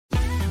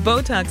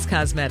Botox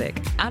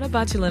Cosmetic, out of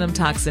botulinum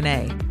toxin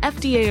A,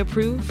 FDA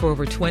approved for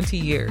over 20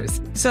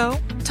 years. So,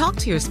 talk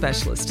to your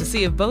specialist to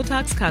see if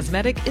Botox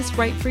Cosmetic is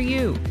right for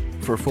you.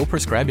 For full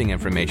prescribing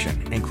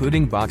information,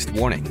 including boxed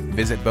warning,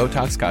 visit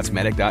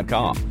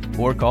BotoxCosmetic.com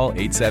or call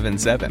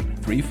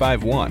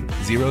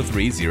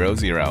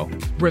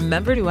 877-351-0300.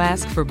 Remember to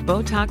ask for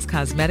Botox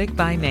Cosmetic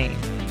by name.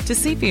 To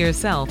see for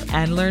yourself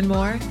and learn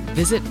more,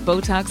 visit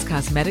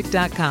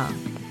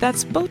BotoxCosmetic.com.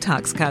 That's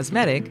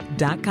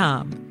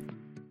BotoxCosmetic.com.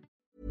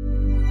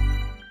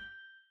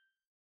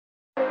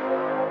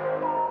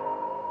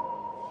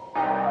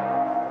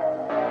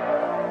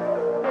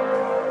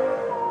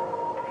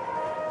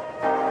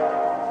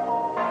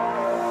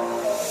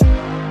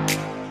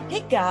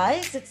 Hey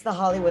guys, it's the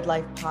Hollywood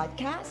Life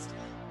Podcast.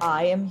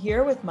 I am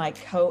here with my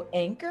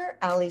co-anchor,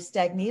 Ali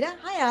Stagnita.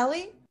 Hi,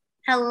 Ali.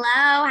 Hello.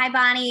 Hi,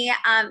 Bonnie.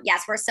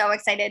 Yes, we're so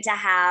excited to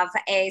have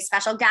a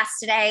special guest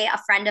today, a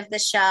friend of the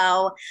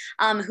show,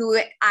 who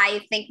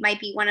I think might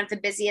be one of the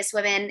busiest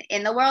women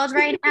in the world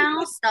right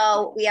now.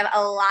 So we have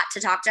a lot to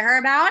talk to her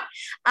about.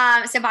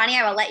 So Bonnie,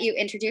 I will let you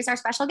introduce our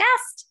special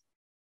guest.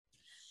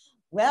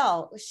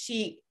 Well,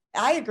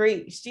 I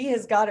agree. She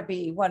has got to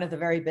be one of the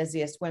very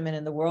busiest women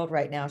in the world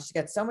right now. She's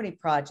got so many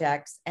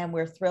projects and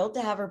we're thrilled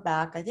to have her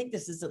back. I think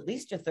this is at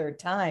least your third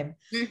time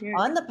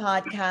on the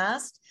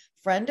podcast.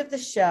 Friend of the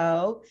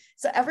show.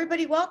 So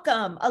everybody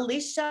welcome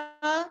Alicia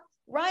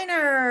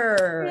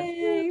Reiner.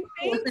 Hey,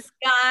 thanks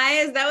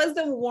guys. That was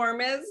the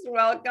warmest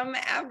welcome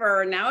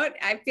ever. Now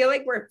I feel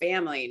like we're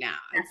family now.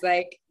 It's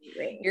like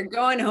you're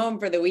going home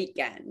for the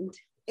weekend.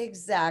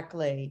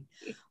 Exactly.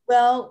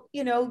 Well,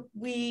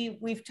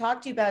 we've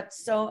talked to you about,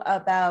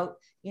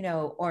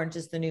 Orange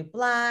is the New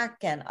Black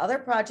and other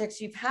projects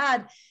you've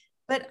had.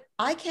 But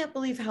I can't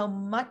believe how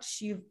much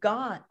you've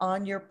got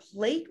on your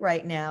plate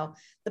right now.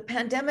 The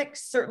pandemic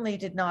certainly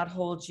did not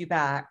hold you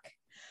back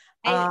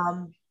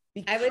because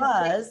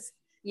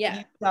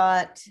you've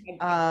got,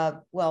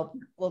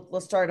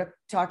 we'll start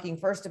talking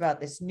first about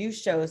this new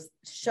show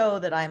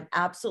that I'm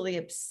absolutely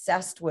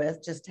obsessed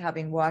with, just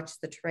having watched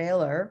the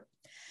trailer.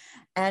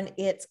 And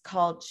it's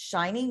called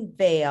Shining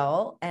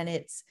Vale, and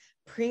it's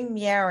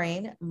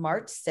premiering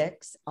March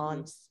 6th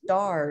on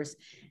Starz.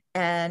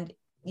 And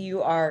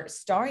you are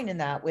starring in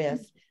that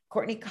with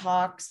Courtney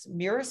Cox,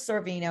 Mira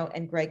Sorvino,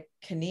 and Greg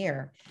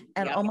Kinnear.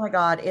 And oh my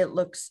God, it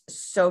looks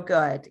so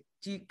good.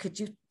 Could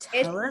you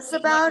tell us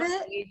about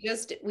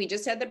it? We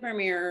just had the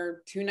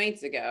premiere 2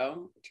 nights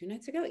ago. 2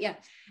 nights ago? Yeah.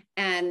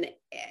 And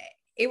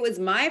it was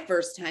my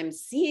first time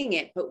seeing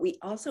it, but we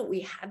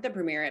had the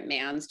premiere at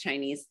Mann's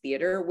Chinese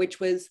Theater, which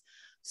was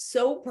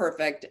so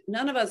perfect.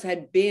 None of us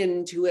had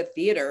been to a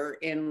theater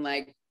in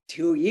like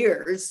 2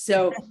 years.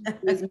 So it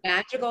was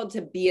magical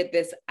to be at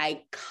this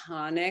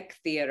iconic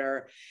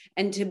theater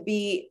and to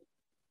be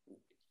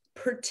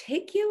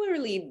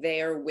particularly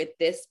there with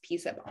this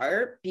piece of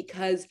art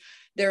because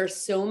there are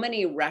so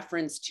many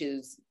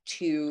references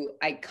to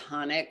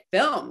iconic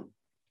film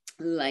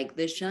like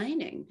The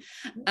Shining.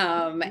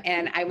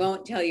 And I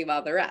won't tell you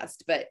about the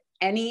rest, but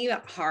any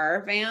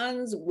horror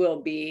fans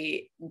will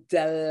be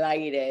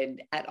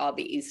delighted at all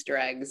the Easter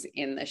eggs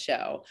in the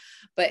show.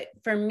 But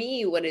for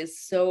me, what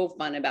is so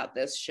fun about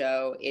this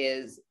show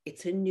is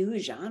it's a new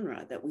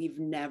genre that we've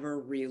never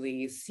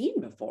really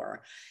seen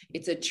before.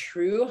 It's a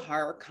true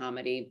horror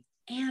comedy,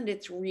 and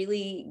it's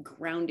really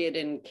grounded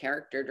and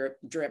character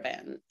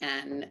driven.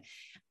 And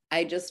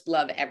I just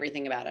love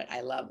everything about it.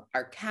 I love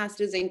our cast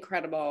is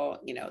incredible.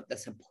 The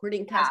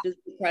supporting cast is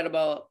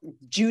incredible.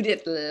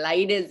 Judith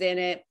Light is in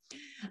it.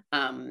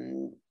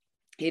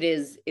 It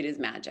is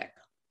magic.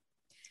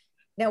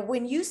 Now,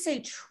 when you say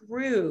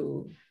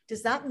true,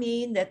 does that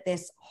mean that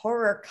this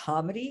horror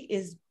comedy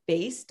is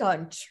based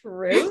on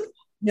truth?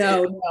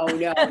 No. Wait, when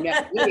did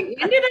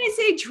I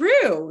say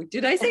true?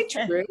 Did I say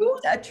true?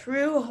 A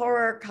true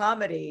horror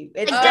comedy.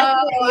 It's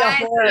definitely a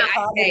horror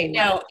comedy.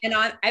 No,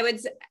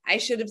 I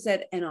should have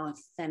said an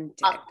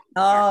authentic.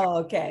 Oh,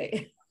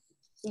 okay.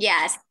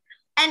 Yes.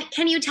 And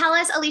can you tell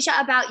us, Alicia,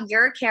 about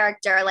your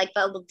character, like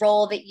the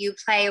role that you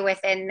play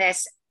within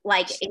this,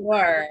 like,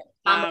 sure.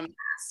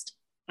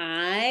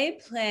 I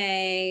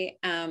play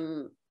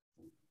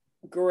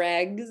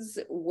Greg's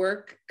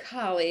work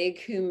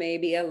colleague who may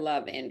be a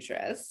love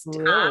interest.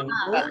 But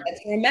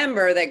let's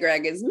remember that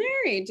Greg is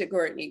married to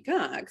Courtney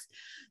Cox.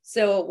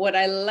 So what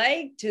I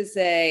like to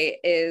say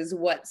is,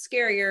 what's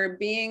scarier,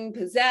 being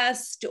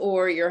possessed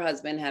or your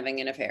husband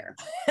having an affair?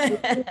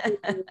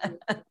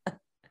 It's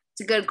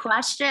a good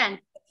question.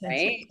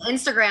 Right?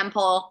 Instagram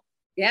poll.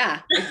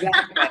 Yeah,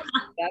 exactly.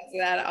 That's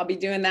that. I'll be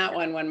doing that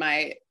one when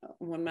my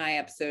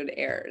episode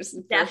airs.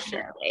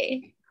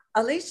 Definitely.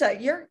 Sure.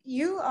 Alicia,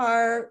 you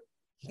are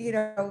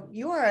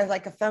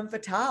like a femme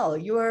fatale.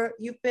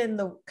 You've been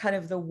the kind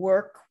of the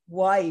work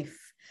wife,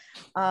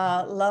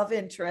 love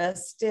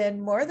interest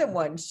in more than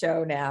one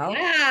show now.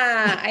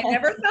 Yeah, I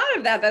never thought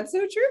of that. That's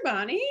so true,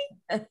 Bonnie.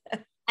 I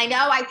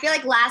know. I feel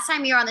like last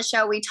time you were on the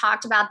show, we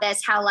talked about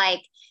this, how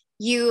like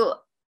you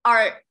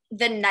are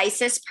the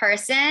nicest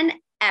person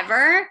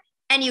ever.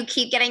 and you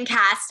keep getting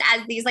cast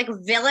as these like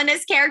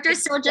villainous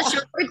characters. So it just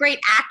shows what a great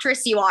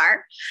actress you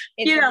are.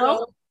 It's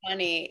so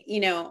funny. You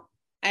know,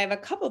 I have a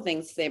couple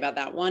things to say about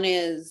that. One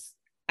is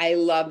I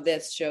love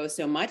this show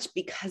so much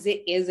because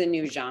it is a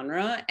new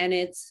genre, and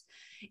it's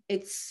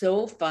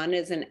so fun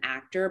as an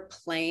actor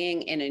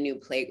playing in a new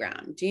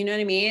playground. Do you know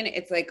what I mean?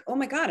 It's like, oh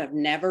my God, I've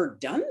never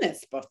done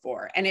this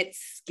before. And it's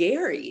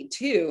scary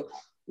too.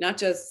 Not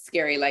just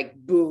scary, like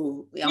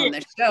boo on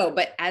the show,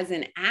 but as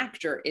an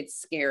actor, it's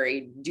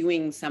scary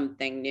doing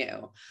something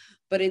new.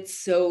 But it's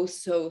so,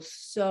 so,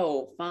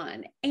 so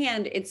fun.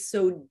 And it's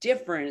so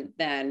different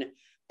than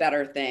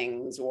Better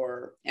Things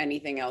or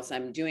anything else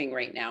I'm doing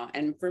right now.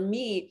 And for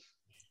me,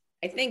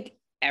 I think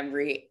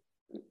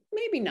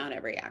maybe not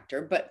every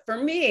actor, but for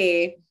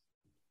me,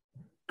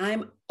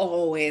 I'm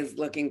always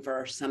looking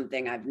for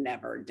something I've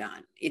never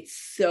done. It's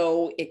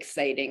so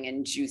exciting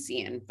and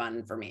juicy and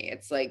fun for me.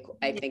 It's like,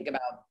 I think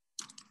about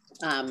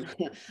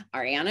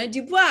Ariana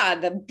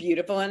DuBois, the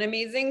beautiful and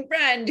amazing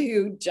friend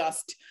who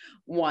just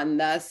won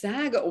the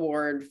SAG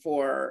award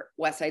for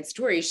West Side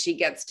Story. She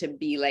gets to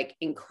be like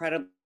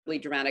incredibly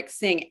dramatic,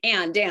 sing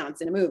and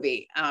dance in a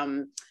movie.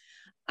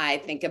 I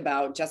think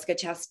about Jessica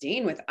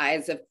Chastain with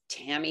Eyes of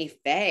Tammy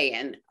Faye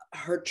and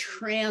her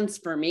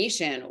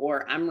transformation,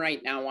 or I'm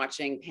right now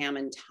watching Pam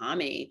and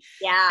Tommy.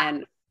 Yeah.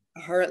 And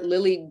her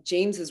Lily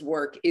James's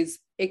work is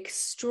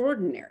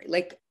extraordinary,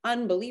 like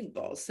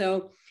unbelievable.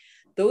 So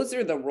those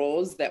are the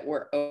roles that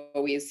we're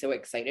always so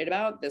excited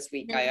about. This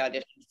week I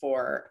auditioned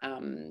for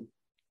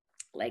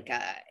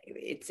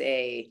it's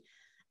a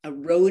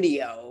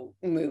rodeo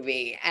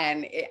movie,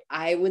 and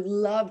I would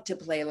love to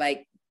play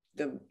like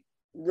the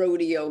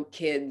rodeo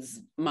kids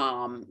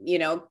mom, you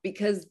know,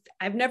 because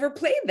I've never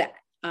played that.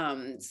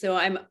 So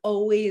I'm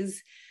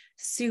always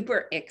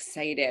super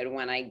excited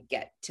when I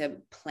get to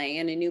play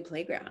in a new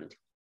playground.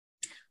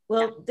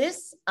 Well,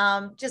 this,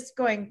 just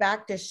going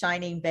back to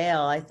Shining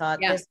Vale, I thought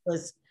this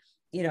was,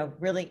 you know,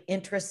 really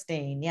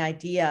interesting. The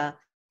idea,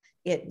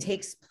 it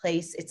takes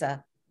place, it's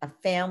a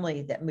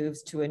family that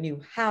moves to a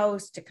new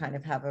house to kind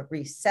of have a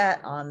reset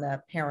on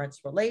the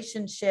parents'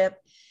 relationship.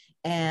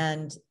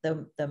 And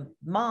the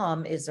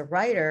mom is a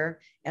writer,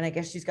 and I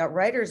guess she's got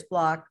writer's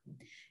block.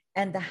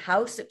 And the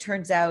house, it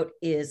turns out,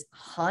 is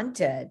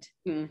haunted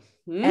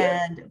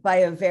and by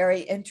a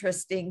very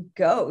interesting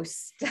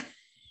ghost.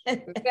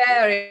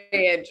 Very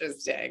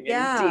interesting.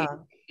 Yeah.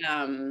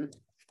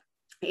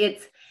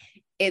 It's,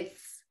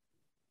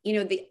 you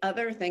know, the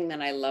other thing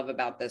that I love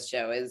about this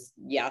show is,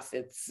 yes,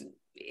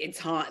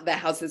 the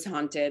house is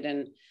haunted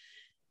and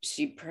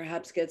she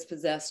perhaps gets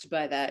possessed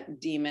by that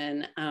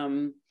demon.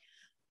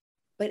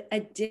 But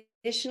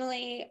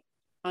additionally,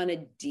 on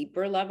a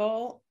deeper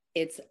level,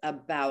 it's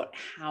about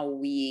how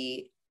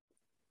we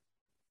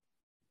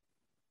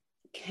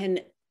can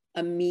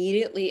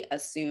immediately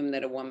assume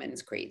that a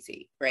woman's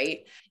crazy,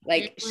 right?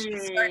 Like she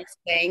starts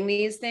saying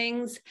these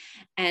things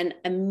and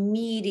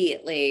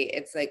immediately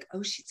it's like,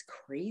 oh, she's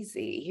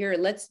crazy. Here,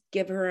 let's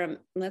give her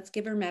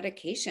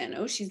medication.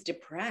 Oh, she's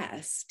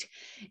depressed.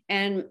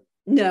 And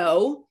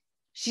no,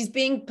 she's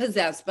being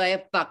possessed by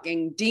a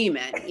fucking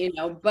demon, you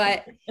know,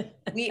 but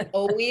we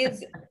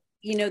always,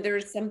 you know,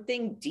 there's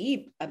something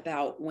deep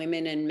about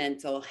women and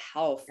mental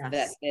health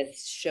that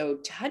this show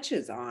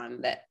touches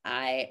on that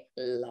I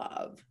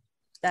love.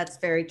 That's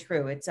very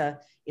true. It's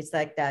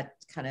like that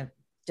kind of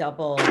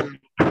double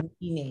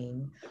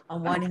meaning.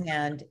 On one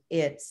hand,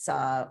 it's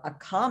a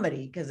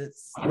comedy because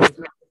it's a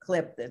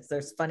clip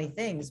there's funny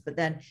things, but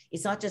then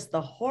it's not just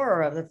the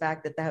horror of the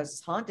fact that the house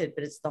is haunted,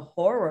 but it's the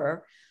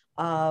horror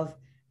of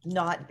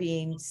not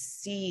being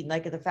seen,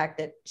 like the fact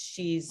that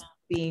she's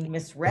being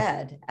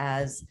misread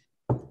as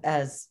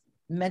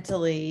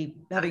mentally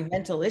having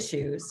mental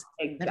issues,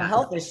 mental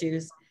health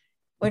issues,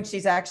 when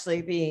she's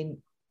actually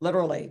being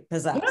literally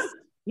possessed.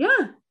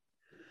 Yeah.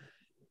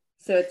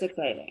 So it's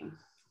exciting.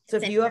 So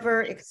have you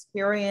ever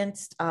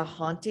experienced a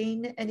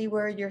haunting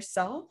anywhere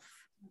yourself?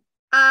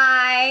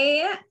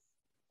 I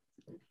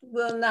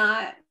will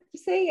not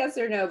say yes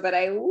or no, but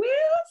I will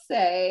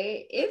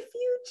say if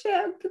you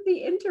check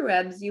the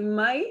interwebs, you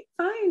might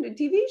find a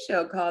TV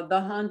show called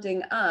The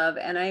Haunting of,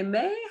 and I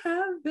may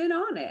have been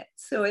on it.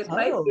 So it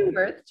might be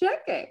worth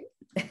checking.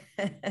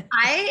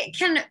 I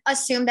can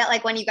assume that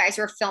like when you guys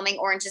were filming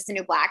Orange is the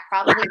New Black,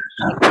 probably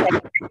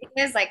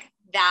is like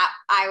that.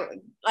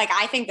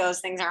 I think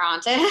those things are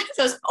haunted.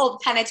 Those old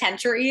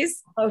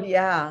penitentiaries. Oh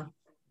yeah.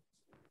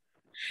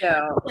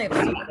 So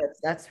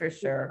that's for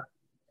sure.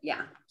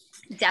 Yeah,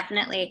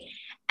 definitely.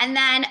 And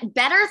then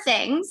Better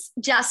Things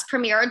just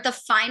premiered the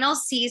final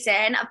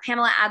season of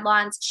Pamela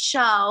Adlon's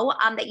show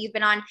that you've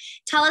been on.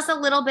 Tell us a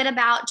little bit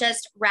about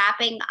just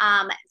wrapping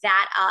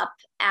that up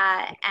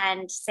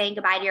and saying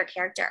goodbye to your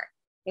character.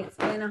 It's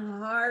been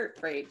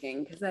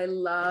heartbreaking because I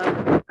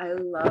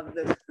love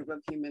this group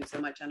of humans so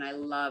much, and I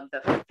love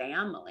the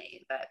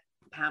family that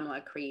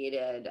Pamela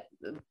created.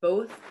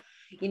 Both,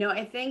 you know,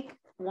 I think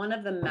one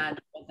of the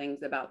magical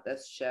things about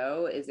this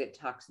show is it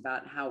talks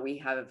about how we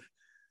have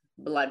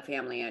blood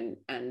family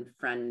and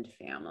friend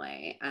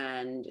family,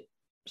 and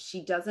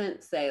she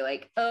doesn't say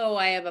like, oh,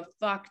 I have a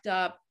fucked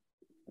up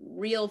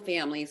real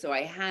family, so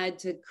I had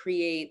to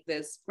create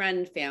this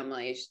friend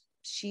family.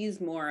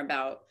 She's more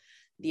about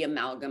the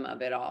amalgam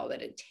of it all,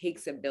 that it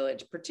takes a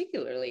village,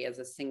 particularly as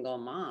a single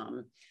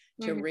mom,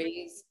 to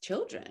raise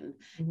children.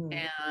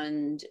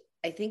 And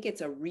I think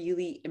it's a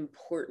really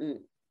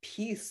important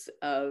piece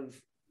of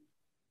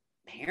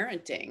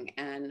parenting,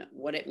 and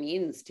what it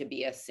means to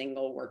be a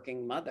single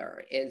working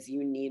mother is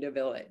you need a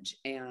village.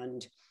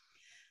 And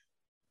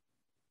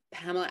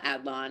Pamela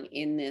Adlon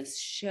in this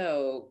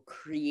show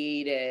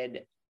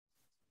created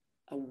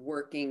a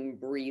working,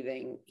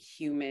 breathing,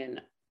 human,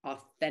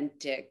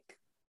 authentic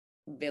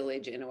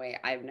village in a way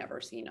I've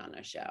never seen on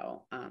a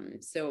show.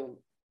 So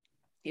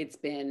it's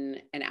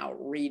been an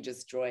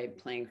outrageous joy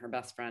playing her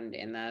best friend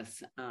in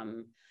this.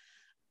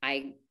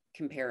 I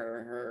compare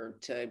her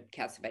to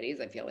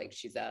Cassavetes. I feel like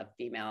she's a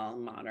female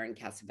modern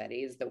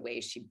Cassavetes, the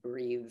way she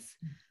breathes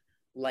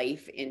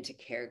life into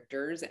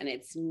characters. And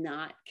it's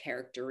not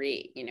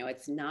character-y, you know,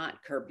 it's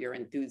not Curb Your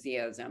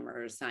Enthusiasm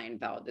or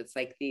Seinfeld. It's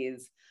like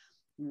these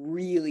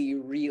really,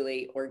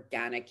 really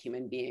organic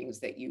human beings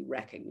that you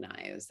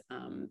recognize.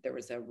 There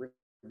was a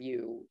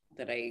review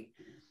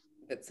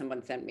that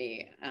someone sent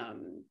me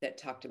that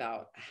talked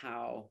about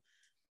how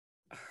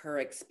her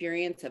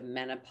experience of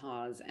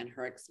menopause and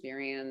her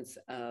experience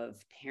of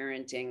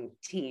parenting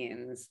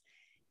teens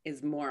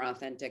is more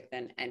authentic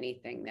than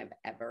anything they've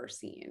ever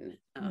seen.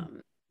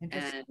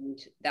 And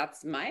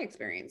that's my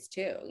experience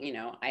too. You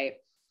know,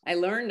 I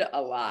learned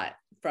a lot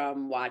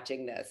from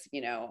watching this,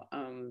 you know.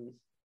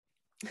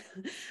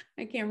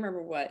 I can't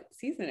remember what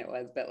season it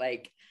was, but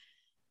like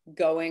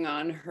going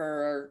on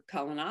her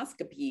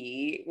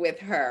colonoscopy with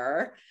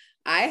her,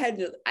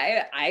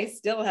 I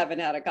still haven't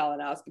had a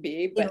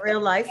colonoscopy, but in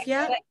real life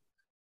yet?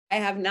 I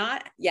have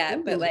not yet.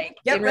 Ooh, but like,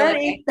 get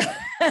ready.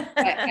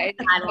 I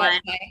had one.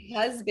 My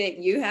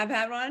husband, you have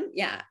had one?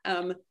 Yeah.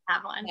 Have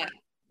one. Yeah.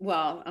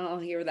 Well, I'll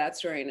hear that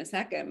story in a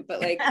second,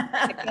 but like,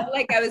 I felt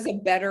like I was a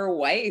better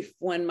wife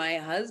when my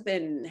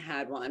husband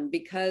had one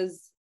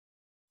because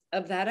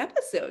of that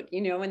episode,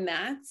 you know. And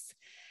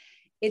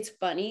it's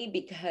funny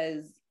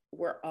because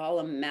we're all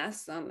a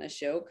mess on the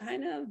show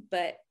kind of,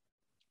 but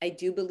I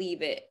do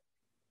believe it.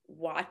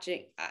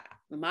 Watching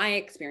my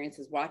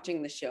experiences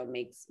watching the show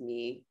makes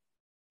me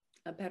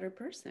a better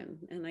person,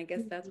 and I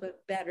guess that's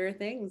what Better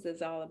Things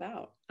is all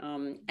about.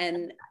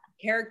 And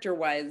character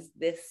wise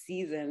this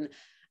season,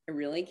 I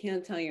really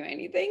can't tell you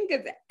anything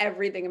because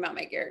everything about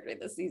my character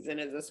this season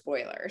is a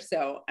spoiler,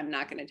 so I'm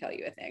not going to tell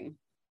you a thing.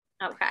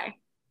 Okay.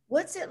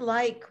 What's it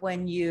like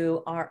when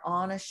you are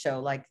on a show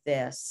like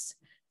this?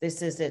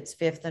 This is its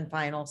 5th and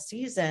final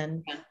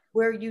season,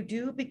 where you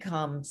do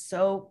become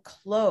so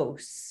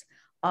close,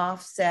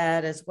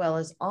 offset as well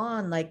as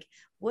on. Like,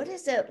 what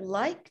is it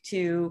like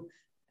to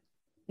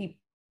be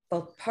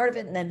both part of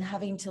it and then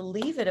having to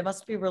leave it? It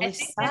must be really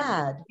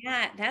sad.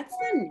 That's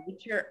the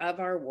nature of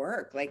our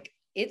work. Like,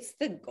 it's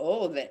the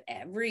goal that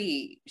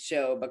every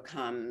show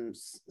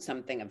becomes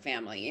something of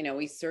family. You know,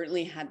 we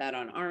certainly had that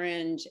on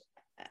Orange.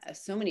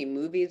 So many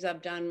movies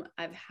I've done,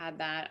 I've had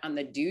that on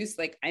The Deuce.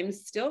 Like, I'm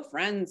still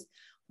friends.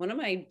 One of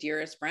my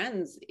dearest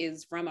friends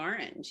is from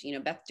Orange, you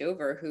know, Beth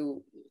Dover,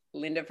 who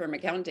Linda from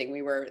accounting,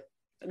 we were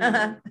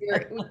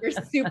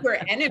super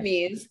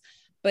enemies,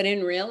 but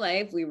in real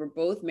life, we were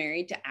both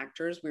married to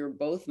actors. We were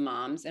both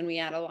moms, and we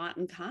had a lot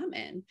in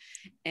common.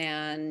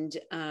 And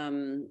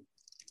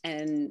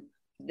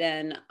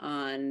then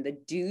on The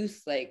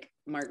Deuce, like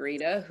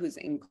Margarita, who's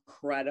an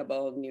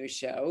incredible new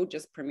show,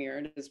 just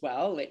premiered as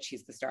well, that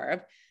she's the star of.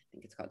 I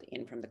think it's called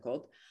In From the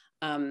Cold.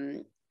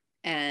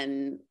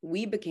 And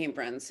we became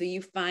friends. So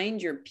you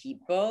find your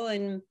people,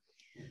 and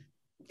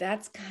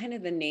that's kind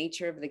of the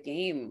nature of the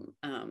game.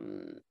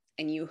 And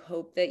you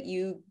hope that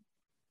you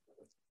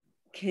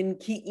can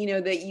keep, you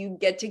know, that you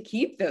get to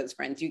keep those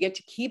friends. You get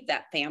to keep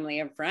that family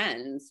of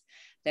friends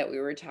that we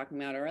were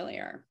talking about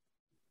earlier.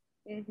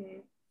 Mm-hmm.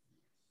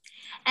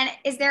 And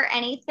is there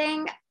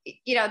anything,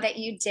 you know, that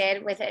you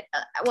did with it?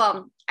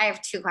 Well, I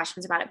have 2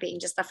 questions about it being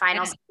just the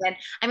final season.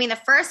 I mean, the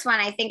first one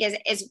I think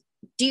is,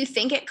 do you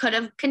think it could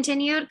have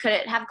continued? Could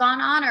it have gone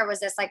on, or was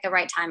this like the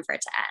right time for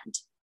it to end?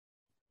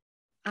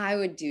 I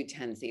would do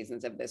 10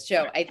 seasons of this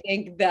show. I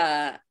think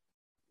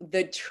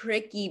the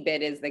tricky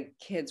bit is the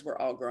kids were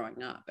all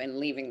growing up and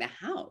leaving the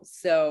house.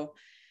 So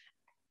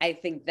I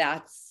think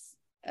that's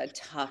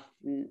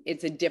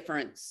it's a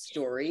different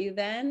story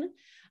then.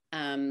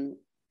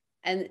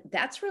 And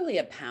that's really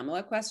a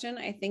Pamela question.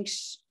 I think,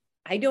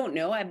 I don't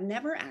know. I've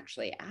never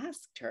actually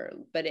asked her,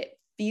 but it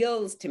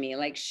feels to me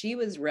like she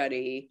was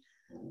ready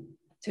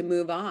to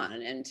move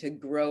on and to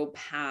grow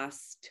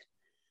past,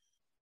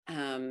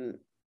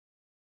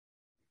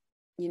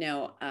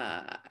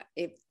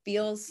 it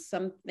feels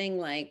something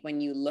like when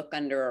you look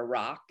under a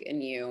rock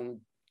and you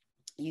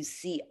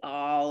see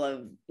all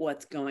of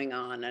what's going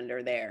on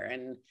under there.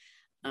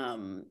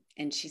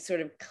 And she sort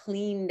of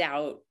cleaned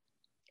out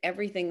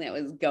everything that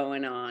was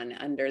going on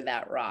under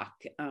that rock.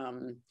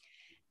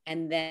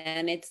 And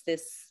then it's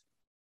this,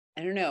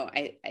 I don't know,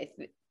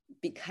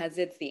 because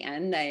it's the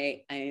end,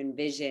 I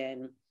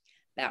envision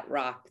that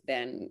rock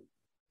then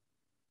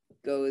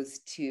goes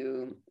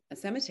to a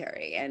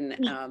cemetery,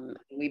 and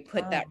we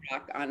put that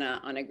rock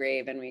on a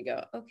grave, and we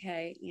go,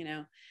 okay, you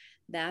know,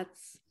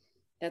 that's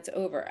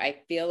over. I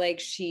feel like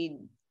she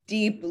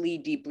deeply,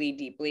 deeply,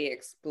 deeply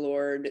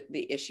explored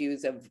the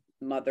issues of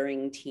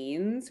mothering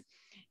teens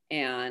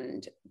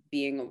and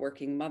being a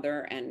working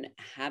mother and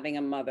having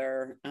a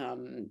mother,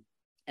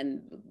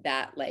 and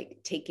that, like,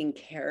 taking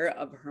care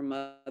of her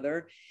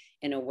mother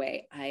in a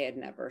way I had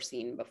never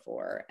seen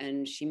before.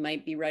 And she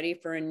might be ready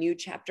for a new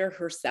chapter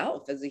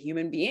herself as a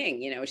human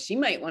being. You know, she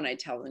might want to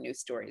tell the new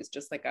stories,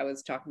 just like I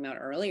was talking about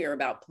earlier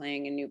about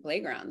playing in new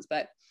playgrounds.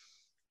 But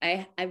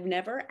I've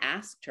never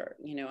asked her.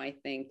 You know, I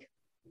think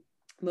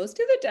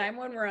most of the time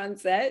when we're on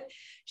set,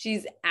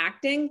 she's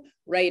acting,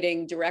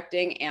 writing,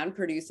 directing, and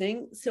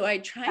producing. So I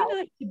try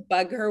not to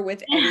bug her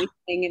with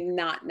anything and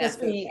not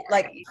necessarily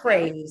like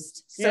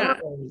praised. So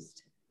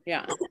praised.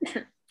 Yeah.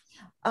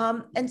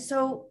 And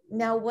so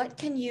now what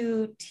can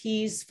you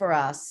tease for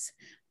us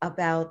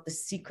about the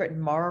Secret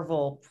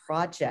Marvel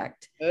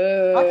project?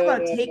 Talk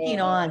about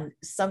taking on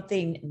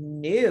something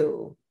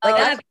new.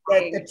 Like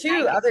the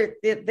two other,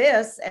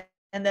 this,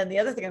 and then the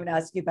other thing I'm going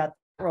to ask you about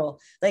the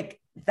role, like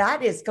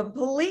that is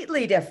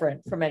completely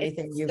different from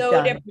anything you've done.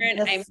 So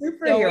different. I'm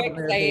so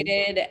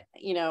excited. Movie.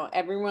 You know,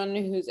 everyone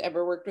who's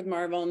ever worked with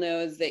Marvel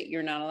knows that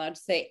you're not allowed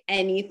to say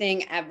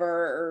anything ever,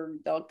 or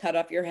they'll cut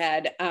off your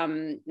head.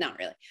 Not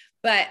really,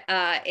 but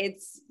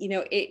it's, you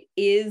know, it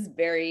is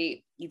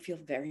very, you feel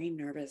very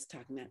nervous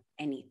talking about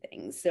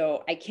anything.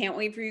 So I can't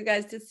wait for you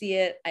guys to see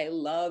it. I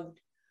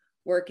loved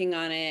working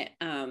on it.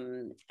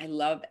 I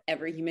love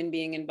every human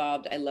being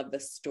involved. I love the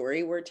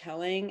story we're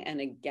telling.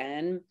 And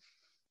again,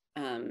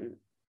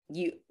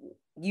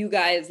 you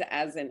guys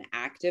as an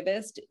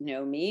activist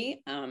know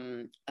me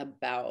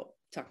about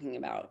talking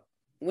about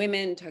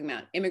women, talking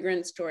about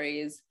immigrant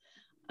stories.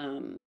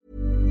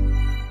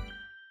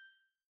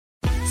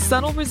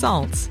 Subtle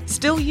results,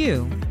 still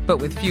you, but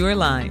with fewer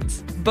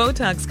lines.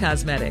 Botox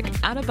Cosmetic,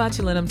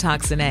 onabotulinum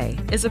toxin A,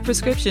 is a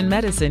prescription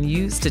medicine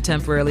used to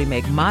temporarily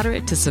make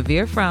moderate to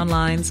severe frown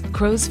lines,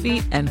 crow's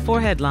feet, and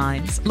forehead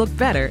lines look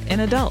better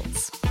in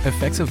adults.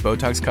 Effects of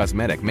Botox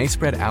Cosmetic may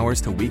spread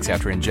hours to weeks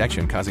after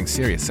injection, causing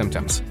serious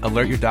symptoms.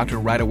 Alert your doctor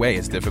right away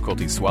as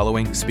difficulty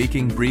swallowing,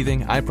 speaking,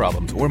 breathing, eye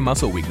problems, or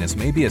muscle weakness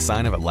may be a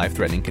sign of a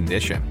life-threatening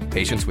condition.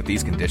 Patients with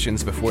these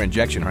conditions before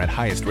injection are at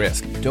highest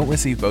risk. Don't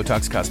receive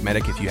Botox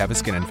Cosmetic if you have a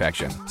skin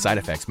infection. Side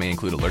effects may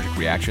include allergic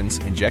reactions,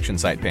 injection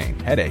site pain,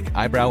 headache,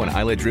 eyebrow and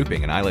eyelid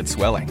drooping, and eyelid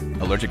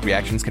swelling. Allergic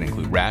reactions can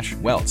include rash,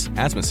 welts,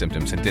 asthma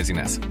symptoms, and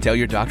dizziness. Tell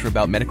your doctor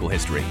about medical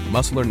history,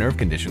 muscle or nerve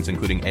conditions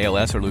including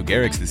ALS or Lou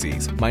Gehrig's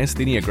disease,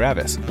 myasthenia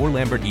gravis, or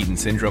Lambert-Eaton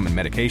syndrome, and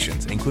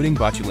medications, including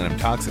botulinum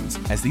toxins,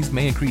 as these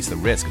may increase the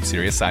risk of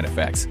serious side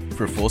effects.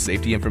 For full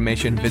safety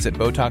information, visit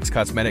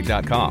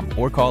BotoxCosmetic.com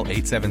or call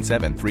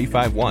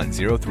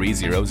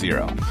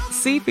 877-351-0300.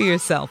 See for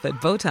yourself at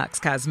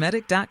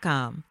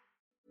BotoxCosmetic.com.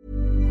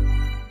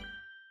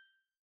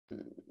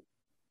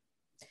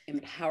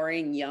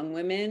 Empowering young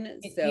women.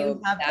 So you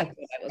have that's what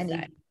I will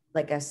say.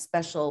 Like a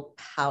special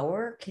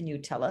power? Can you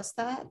tell us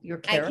that? Your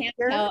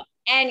character? I can't tell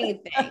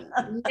anything.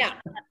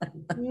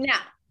 No.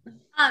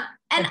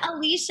 And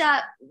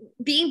Alicia,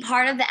 being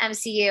part of the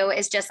MCU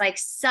is just like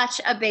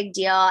such a big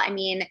deal. I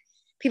mean,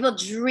 people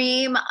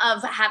dream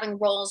of having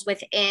roles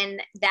within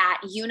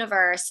that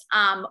universe.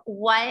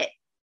 What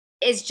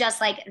is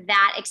just like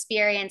that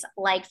experience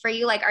like for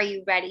you? Like, are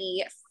you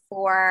ready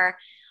for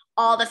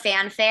all the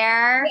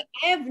fanfare?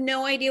 I have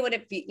no idea what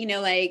it,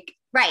 like,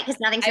 right. Cause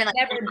nothing's been I've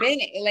never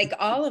been like,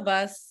 all of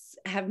us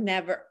on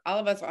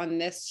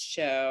this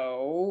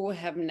show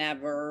have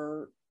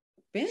never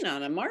been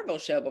on a Marvel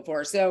show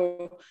before.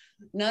 So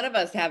none of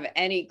us have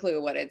any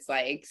clue what it's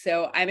like.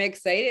 So I'm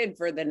excited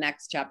for the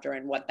next chapter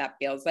and what that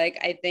feels like.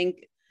 I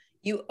think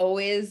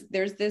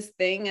there's this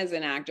thing as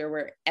an actor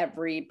where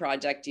every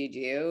project you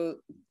do,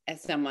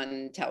 as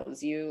someone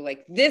tells you,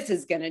 like, this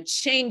is going to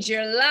change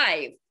your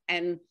life.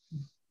 And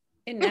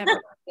it never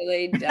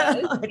really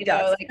does.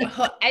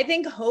 I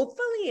think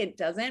hopefully it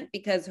doesn't,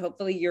 because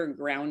hopefully you're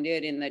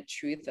grounded in the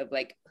truth of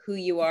like who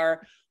you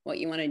are, what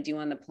you want to do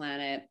on the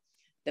planet,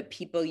 the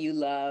people you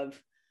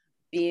love,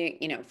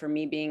 being, for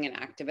me, being an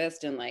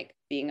activist and like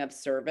being of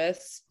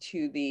service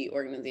to the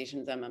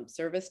organizations I'm of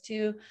service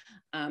to.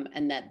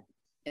 And that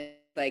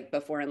like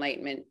before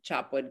enlightenment,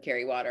 chop wood,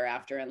 carry water;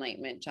 after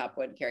enlightenment, chop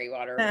wood, carry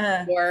water;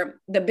 or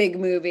the big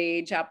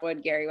movie, chop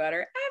wood, carry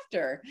water;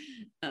 after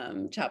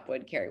chop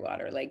wood, carry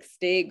water. Like,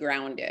 stay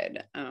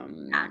grounded.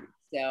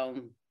 So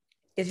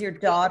is your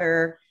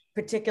daughter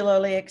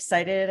particularly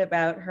excited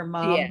about her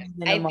mom? Yeah,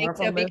 I think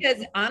so,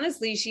 because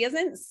honestly, she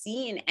hasn't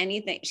seen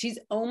anything. She's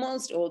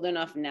almost old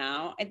enough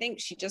now. I think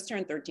she just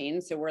turned 13.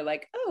 So we're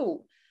like,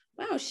 oh,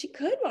 wow, she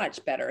could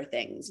watch better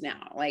things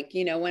now. Like,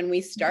 when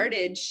we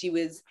started, she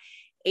was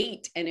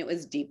 8 and it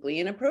was deeply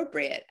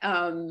inappropriate.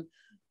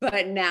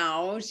 But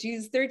now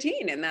she's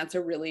 13 and that's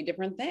a really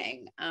different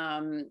thing.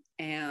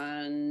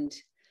 And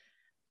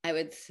I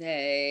would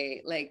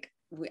say, like,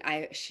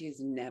 she's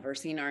never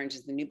seen Orange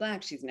is the New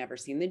Black. She's never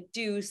seen The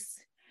Deuce.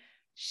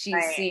 She's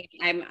Right. seen,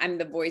 I'm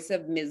the voice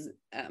of Ms.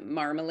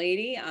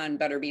 Marmalady on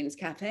Butterbean's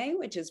Cafe,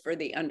 which is for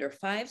the under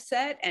 5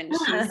 set. And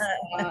she's,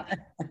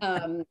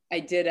 I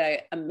did an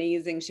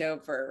amazing show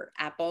for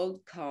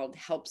Apple called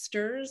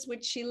Helpsters,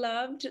 which she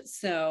loved.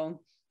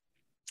 So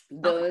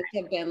those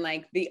have been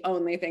like the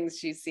only things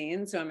she's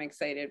seen. So I'm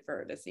excited for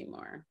her to see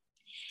more.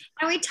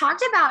 And we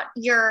talked about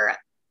your,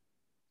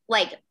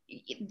 like,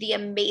 the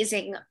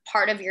amazing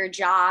part of your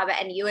job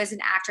and you as an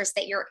actress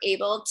that you're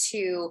able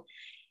to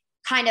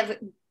kind of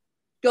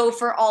go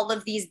for all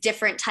of these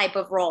different type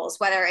of roles,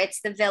 whether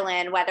it's the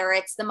villain, whether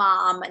it's the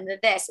mom and the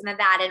this and the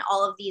that, and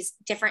all of these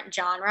different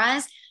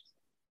genres.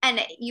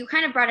 And you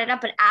kind of brought it up,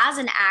 but as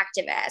an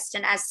activist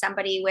and as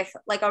somebody with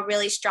like a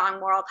really strong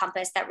moral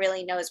compass that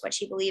really knows what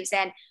she believes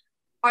in,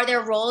 are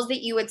there roles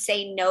that you would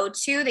say no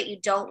to that you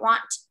don't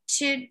want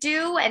to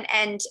do?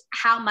 And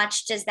how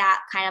much does that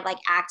kind of like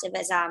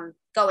activism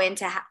go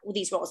into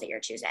these roles that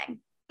you're choosing?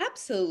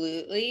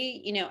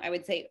 Absolutely. You know, I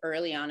would say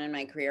early on in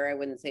my career, I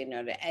wouldn't say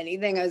no to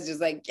anything. I was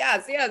just like,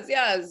 yes, yes,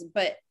 yes.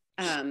 But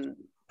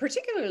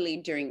particularly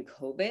during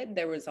COVID,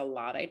 there was a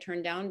lot I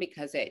turned down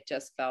because it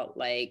just felt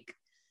like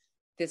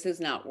this is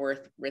not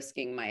worth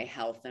risking my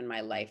health and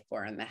my life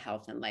for, and the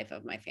health and life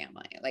of my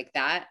family. Like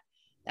that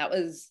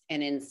was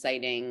an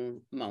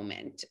inciting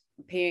moment.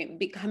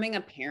 Becoming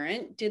a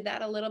parent did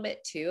that a little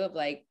bit too, of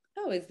like,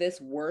 oh, is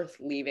this worth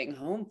leaving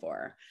home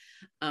for?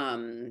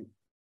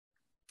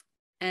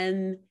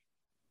 And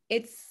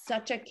it's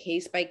such a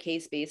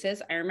case-by-case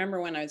basis. I remember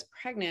when I was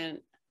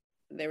pregnant,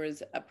 there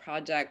was a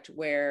project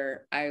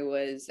where I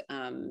was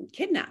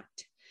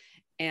kidnapped,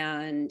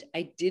 and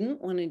I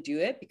didn't want to do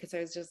it because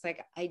I was just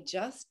like, I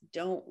just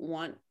don't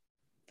want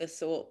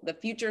the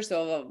future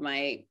soul of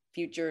my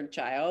future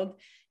child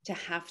to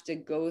have to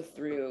go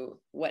through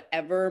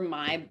whatever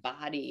my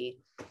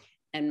body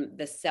and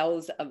the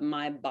cells of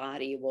my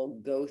body will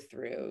go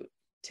through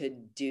to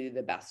do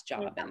the best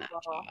job in that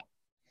job.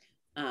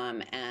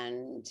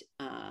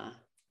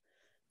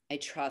 I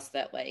trust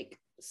that like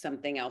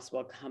something else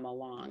will come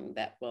along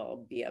that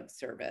will be of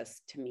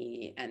service to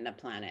me and the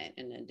planet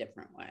in a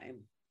different way.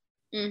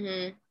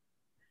 Mm-hmm.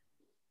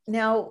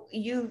 Now,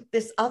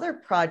 this other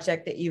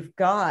project that you've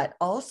got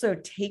also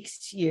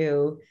takes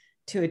you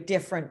to a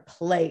different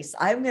place.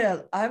 I'm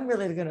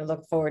really going to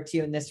look forward to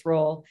you in this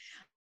role.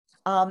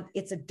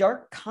 It's a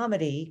dark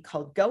comedy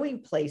called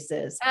Going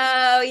Places.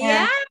 Oh,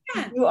 yeah.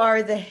 And you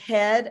are the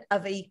head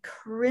of a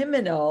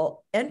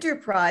criminal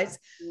enterprise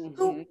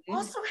who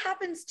also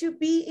happens to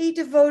be a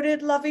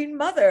devoted, loving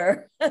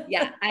mother.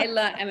 Yeah,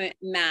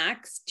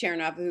 Max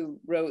Chernoff, who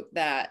wrote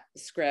that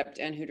script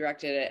and who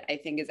directed it, I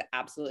think is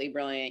absolutely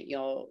brilliant.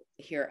 You'll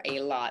hear a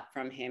lot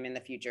from him in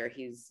the future.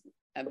 He's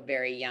a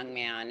very young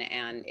man,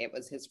 and it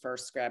was his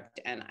first script,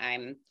 and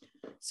I'm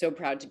so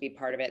proud to be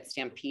part of it.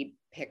 Stampede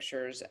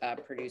Pictures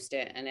produced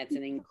it, and it's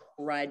an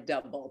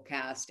incredible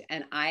cast,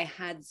 and I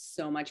had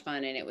so much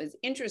fun. And it was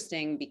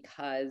interesting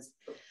because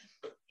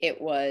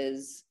it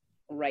was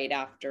right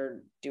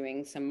after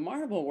doing some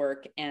Marvel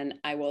work, and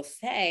I will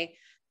say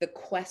the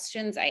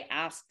questions I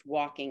asked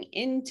walking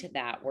into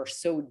that were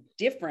so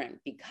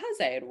different because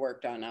I had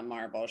worked on a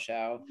Marvel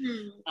show.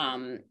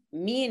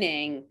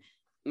 Meaning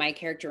my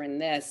character in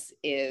this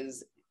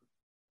is,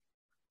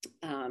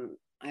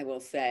 I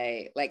will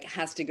say, like,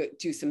 has to go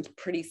do some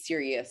pretty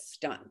serious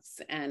stunts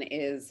and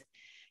is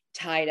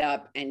tied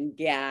up and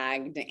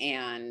gagged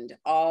and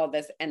all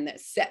this, and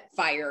set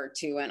fire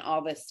to and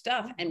all this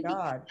stuff. Oh, and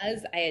God.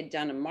 Because I had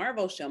done a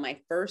Marvel show, my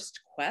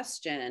first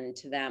question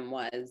to them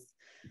was,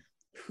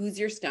 who's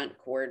your stunt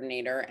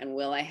coordinator and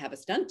will I have a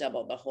stunt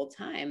double the whole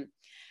time?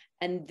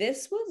 And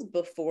this was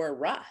before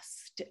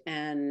Rust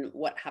and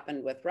what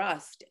happened with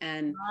Rust.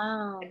 And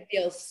wow. I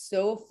feel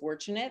so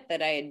fortunate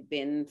that I had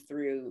been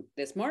through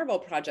this Marvel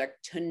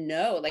project to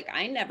know, like,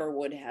 I never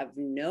would have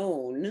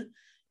known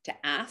to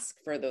ask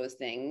for those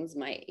things.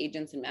 My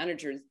agents and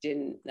managers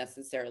didn't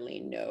necessarily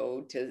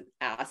know to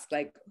ask,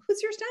 like,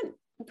 who's your stunt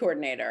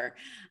coordinator?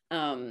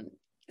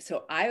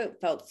 So I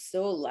felt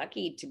so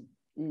lucky to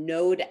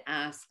know to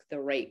ask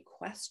the right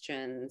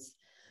questions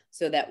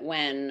so that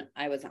when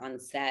I was on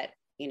set,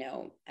 you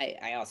know,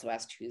 I also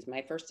asked who's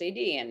my first AD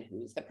and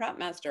who's the prop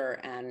master,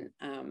 and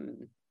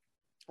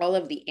all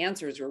of the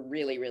answers were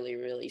really, really,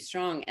 really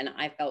strong. And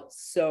I felt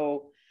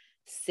so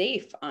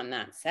safe on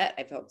that set.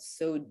 I felt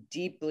so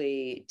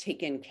deeply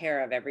taken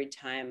care of every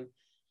time.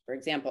 For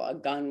example, a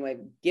gun was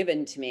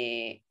given to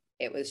me,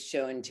 it was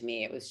shown to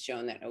me, it was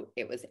shown that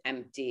it was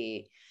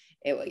empty.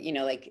 It, you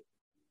know, like,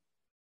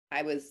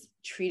 I was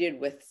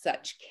treated with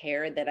such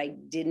care that I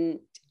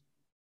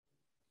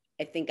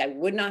think I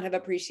would not have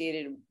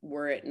appreciated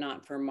were it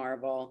not for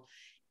Marvel.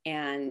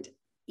 And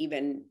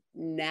even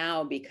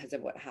now, because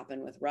of what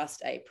happened with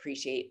Rust, I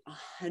appreciate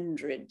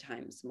 100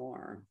 times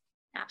more.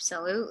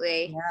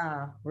 Absolutely.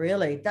 Yeah,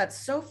 really. That's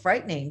so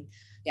frightening.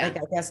 Yeah. Like,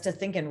 I guess to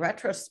think in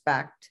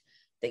retrospect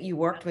that you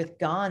worked with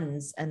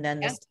guns and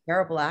then this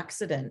terrible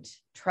accident,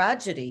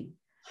 tragedy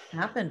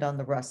happened on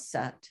the Rust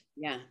set.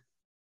 Yeah.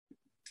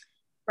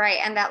 Right.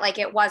 And that like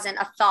it wasn't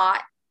a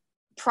thought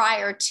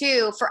prior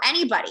to for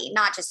anybody,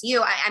 not just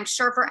you. I'm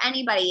sure for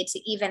anybody to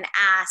even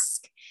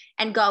ask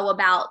and go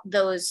about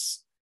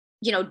those,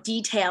 you know,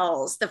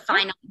 details, the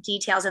final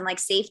details and like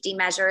safety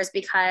measures,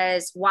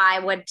 because why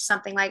would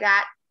something like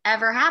that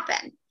ever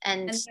happen?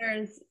 And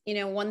there's, you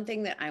know, one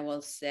thing that I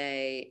will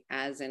say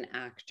as an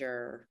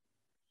actor,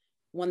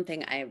 one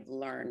thing I've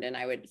learned, and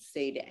I would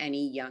say to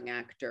any young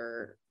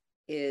actor,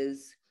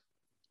 is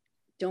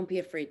don't be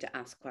afraid to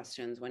ask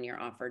questions when you're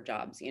offered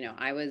jobs. You know,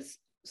 I was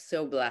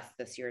so blessed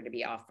this year to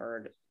be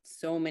offered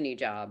so many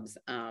jobs.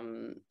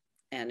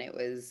 And it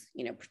was,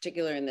 you know,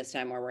 particularly in this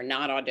time where we're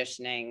not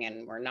auditioning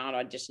and we're not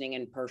auditioning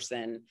in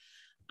person,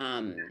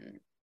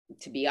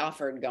 to be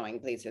offered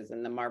going places,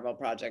 in the Marvel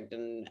project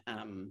and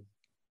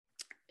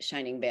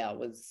Shining Vale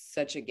was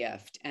such a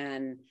gift.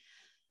 And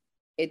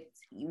it's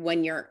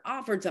when you're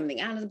offered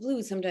something out of the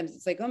blue, sometimes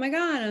it's like, oh my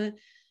God,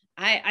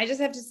 I just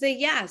have to say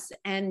yes.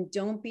 And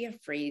don't be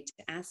afraid to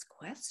ask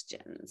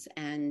questions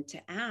and to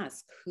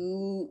ask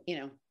who, you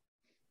know,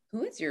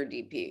 who is your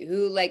DP?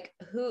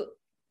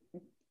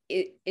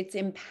 It's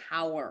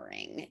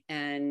empowering.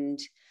 And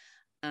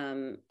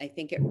I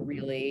think it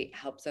really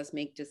helps us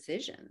make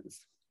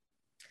decisions.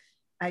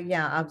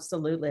 Yeah,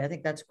 absolutely. I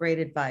think that's great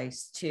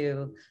advice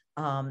to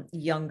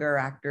younger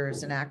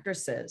actors and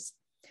actresses.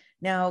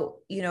 Now,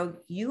 you know,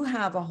 you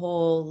have a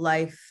whole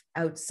life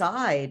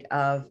outside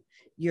of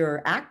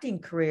your acting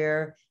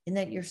career in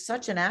that you're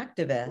such an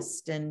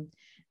activist. And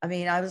I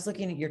mean, I was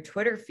looking at your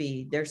Twitter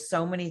feed. There's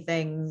so many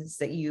things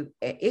that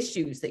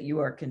issues that you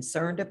are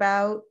concerned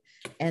about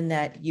and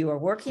that you are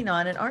working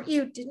on. And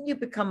didn't you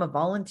become a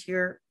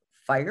volunteer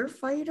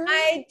firefighter?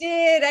 I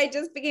did. I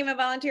just became a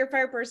volunteer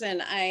fire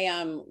person.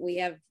 We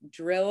have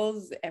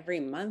drills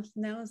every month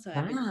now. So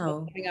I've been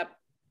coming up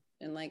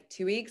in like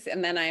 2 weeks.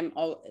 And then I'm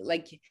all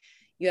like,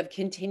 you have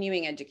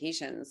continuing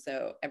education.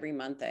 So every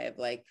month I have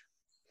like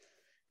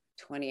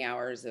 20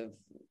 hours of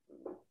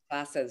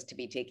classes to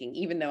be taking,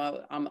 even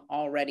though I'm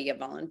already a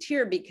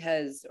volunteer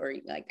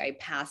I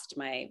passed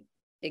my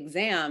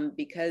exam,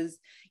 because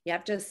you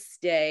have to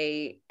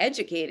stay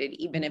educated,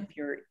 even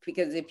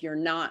because if you're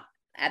not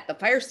at the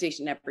fire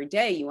station every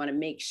day, you want to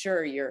make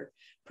sure you're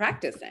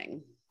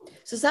practicing.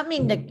 So does that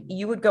mean that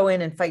you would go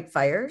in and fight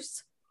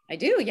fires? I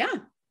do. Yeah.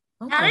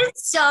 Okay. That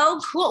is so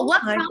cool.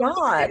 What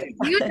prompted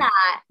you do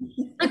that?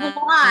 Like,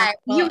 why?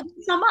 You do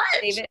so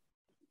much. David,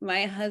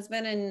 my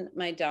husband and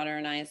my daughter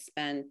and I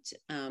spent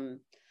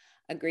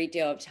a great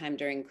deal of time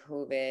during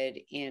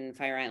COVID in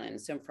Fire Island.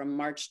 So from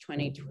March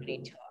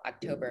 2020 to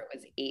October, it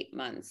was 8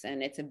 months.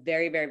 And it's a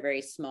very, very,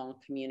 very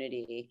small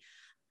community.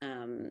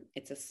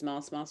 It's a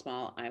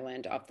small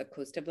island off the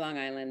coast of Long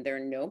Island. There are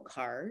no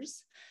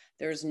cars.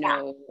 There's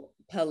no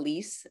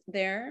police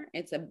there.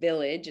 It's a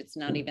village. It's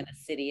not even a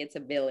city. It's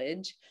a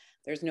village.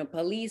 There's no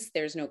police.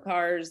 There's no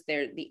cars.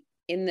 In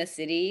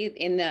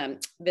the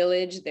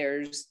village,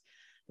 there's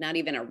not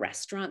even a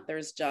restaurant.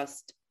 There's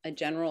just a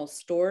general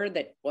store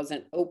that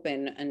wasn't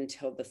open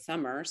until the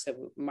summer.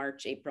 So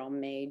March, April,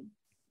 May,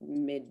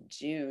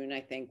 mid-June,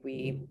 I think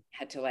we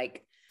had to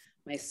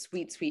my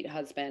sweet, sweet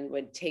husband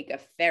would take a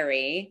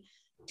ferry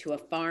to a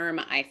farm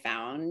I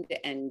found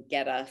and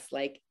get us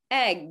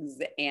eggs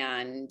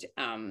and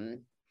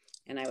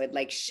I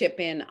would ship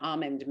in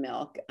almond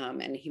milk,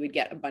 and he would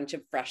get a bunch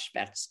of fresh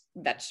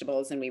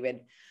vegetables, and we would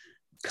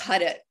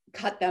cut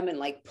them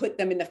and put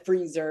them in the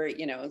freezer,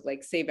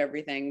 save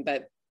everything.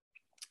 But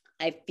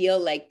I feel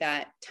like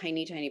that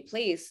tiny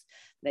place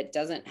that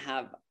doesn't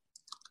have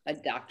a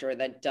doctor,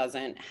 that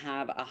doesn't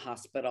have a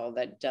hospital,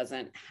 that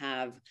doesn't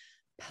have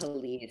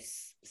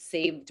police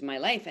saved my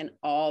life. And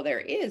all there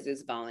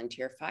is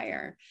volunteer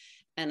fire.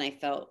 And I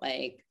felt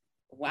like,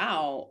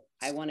 wow,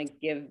 I want to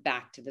give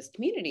back to this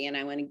community, and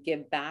I want to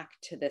give back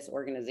to this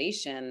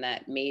organization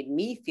that made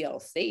me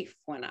feel safe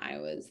when I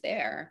was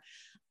there.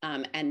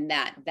 And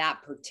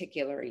that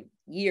particular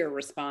year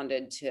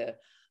responded to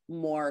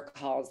more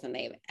calls than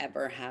they've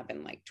ever have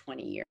in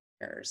 20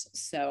 years.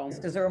 So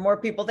because there were more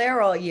people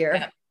there all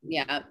year.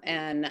 Yeah.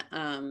 And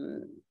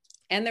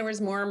there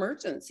was more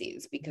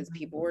emergencies because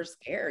people were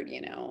scared,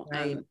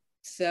 Right.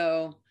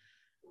 So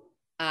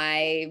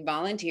I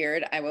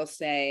volunteered. I will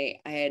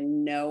say I had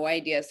no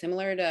idea,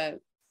 similar to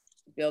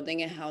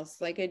building a house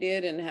like I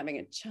did and having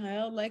a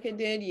child like I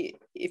did.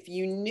 If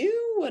you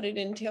knew what it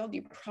entailed,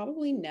 you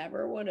probably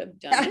never would have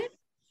done it.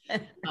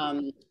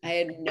 I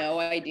had no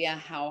idea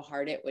how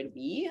hard it would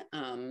be.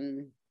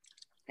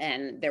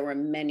 And there were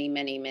many,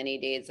 many, many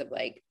days of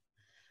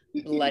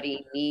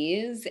bloody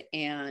knees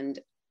and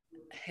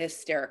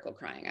hysterical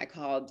crying. I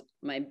called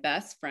my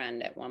best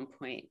friend at one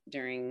point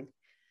during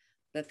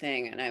the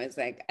thing, and I was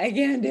like, I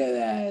can't do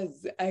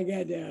this. I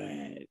can't do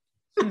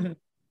it.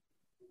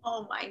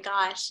 Oh my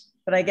gosh.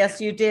 But I guess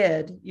you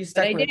did. You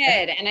stuck with it.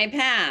 I did, and I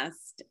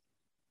passed.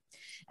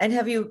 And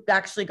have you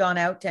actually gone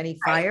out to any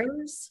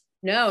fires?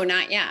 No,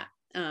 not yet.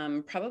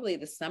 Probably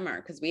this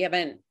summer, because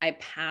I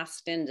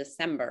passed in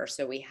December,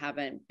 so we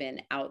haven't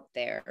been out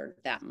there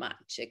that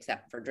much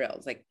except for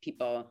drills.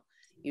 People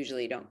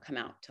usually don't come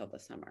out till the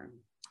summer.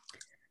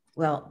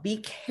 well, be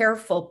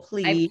careful,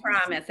 please.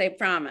 I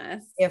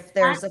promise. If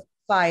there's a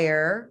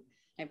fire.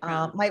 I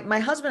promise. My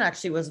husband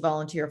actually was a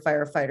volunteer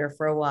firefighter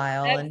for a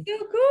while. That's so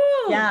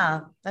cool.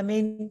 Yeah. I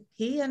mean,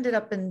 he ended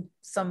up in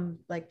some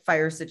like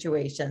fire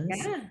situations.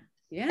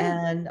 Yeah.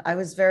 And I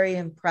was very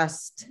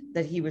impressed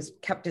that he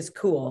kept his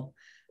cool.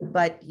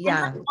 But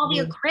yeah. All the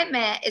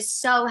equipment is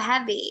so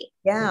heavy.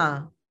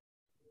 Yeah.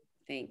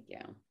 Thank you.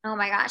 Oh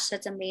my gosh,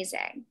 that's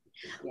amazing.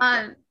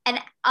 Yeah. And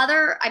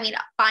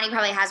Bonnie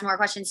probably has more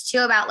questions too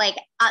about like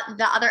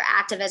the other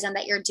activism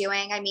that you're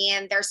doing. I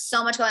mean, there's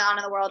so much going on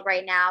in the world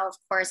right now. Of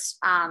course,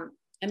 I'm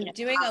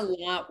doing a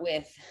lot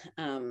with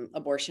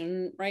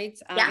abortion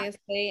rights,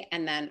 obviously,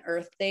 and then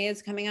Earth Day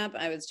is coming up.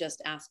 I was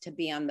just asked to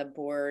be on the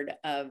board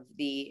of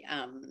the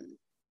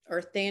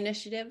Earth Day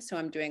initiative, so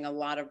I'm doing a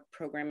lot of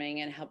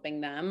programming and helping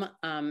them.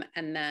 And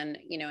then,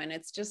 and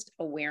it's just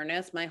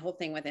awareness. My whole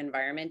thing with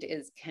environment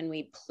is, can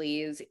we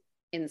please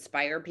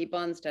inspire people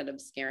instead of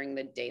scaring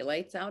the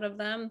daylights out of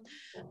them?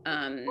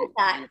 And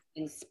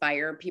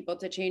inspire people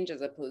to change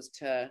as opposed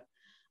to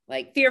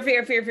like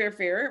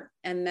fear.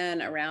 And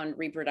then around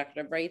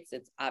reproductive rights,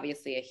 it's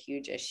obviously a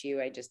huge issue.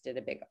 I just did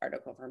a big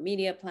article for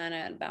Media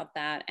Planet about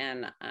that.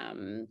 And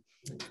I'm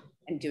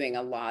doing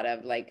a lot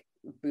of like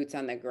boots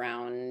on the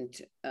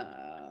ground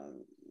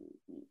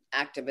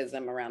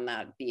activism around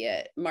that, be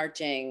it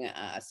marching,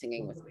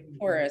 singing with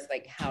chorus,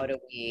 like how do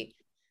we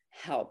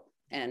help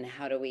and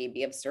how do we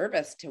be of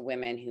service to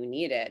women who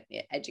need it,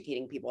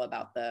 educating people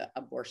about the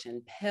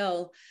abortion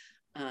pill,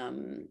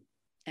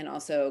 and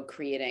also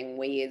creating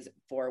ways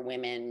for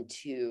women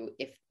to,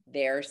 if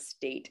their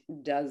state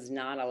does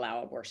not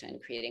allow abortion,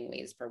 creating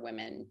ways for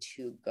women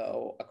to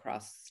go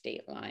across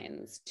state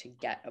lines to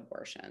get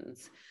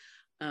abortions.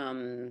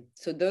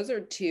 So those are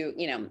two,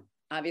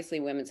 obviously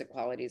women's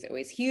equality is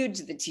always huge.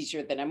 The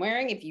t-shirt that I'm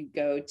wearing, if you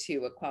go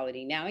to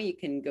Equality Now, you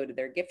can go to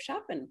their gift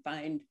shop and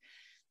find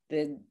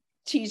the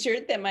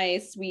t-shirt that my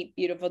sweet,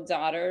 beautiful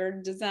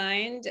daughter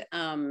designed.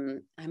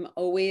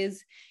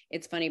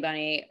 It's funny,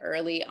 Bonnie,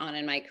 early on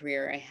in my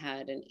career, I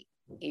had an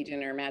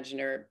agent or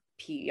imaginer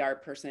PR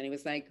person who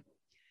was like,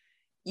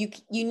 you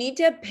need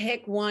to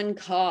pick one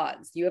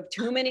cause. You have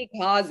too many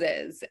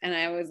causes. And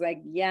I was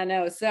like, yeah,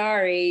 no,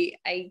 sorry,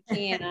 I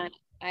can't.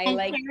 I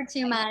care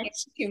too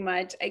much.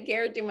 I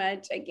care too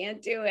much. I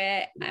can't do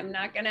it. I'm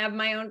not going to have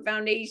my own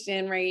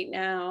foundation right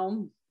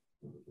now.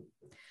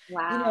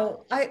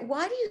 Wow.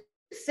 Why do you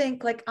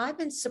think, like, I've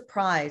been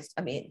surprised.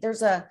 I mean,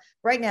 there's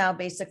right now,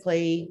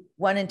 basically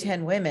 1 in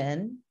 10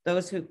 women,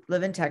 those who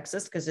live in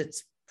Texas, because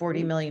it's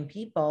 40 million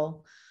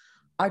people,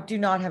 do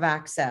not have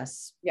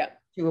access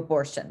to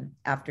abortion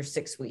after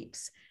 6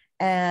 weeks.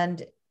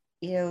 And,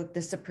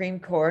 the Supreme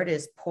Court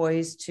is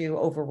poised to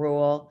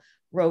overrule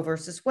Roe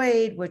versus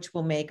Wade, which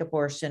will make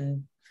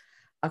abortion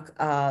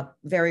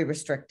very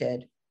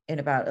restricted in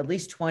about at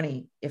least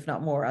 20, if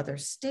not more, other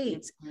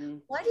states. Mm-hmm.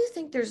 Why do you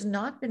think there's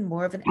not been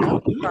more of an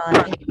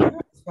outcry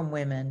from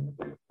women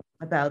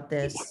about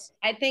this?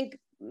 I think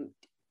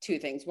 2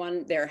 things.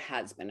 One, there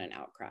has been an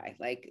outcry.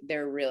 Like,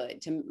 there really,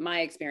 to my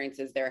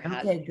experiences, there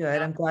has been. Okay,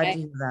 good. I'm glad to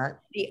hear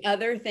that. The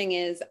other thing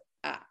is,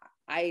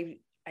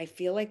 I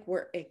feel like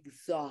we're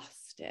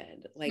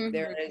exhausted. Like,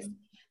 mm-hmm.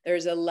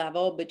 There's a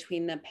level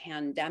between the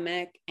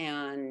pandemic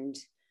and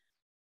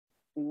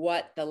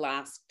what the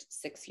last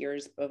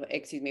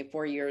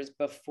 4 years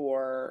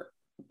before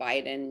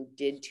Biden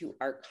did to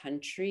our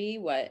country.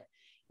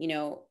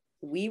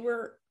 We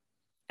were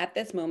at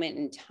this moment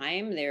in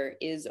time, there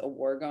is a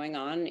war going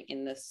on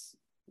in this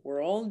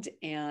world,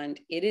 and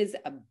it is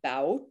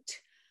about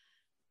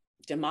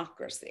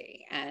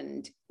democracy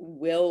and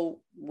will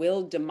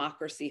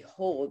democracy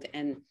hold?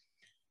 And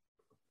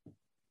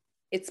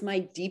it's my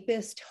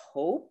deepest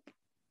hope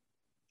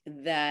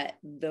that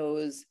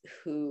those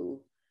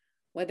who,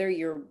 whether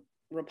you're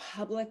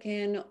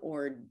Republican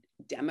or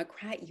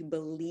Democrat, you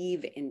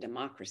believe in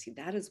democracy.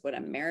 That is what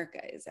America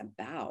is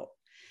about.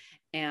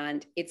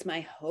 And it's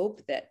my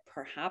hope that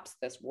perhaps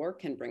this war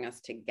can bring us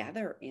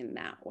together in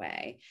that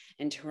way,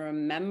 and to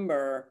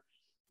remember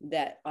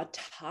that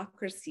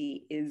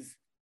autocracy is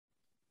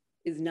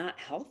not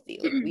healthy.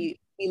 Like, we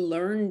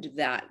learned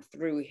that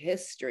through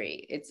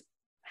history. It's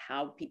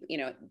how people,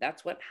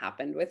 that's what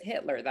happened with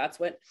Hitler. That's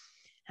what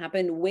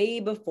happened way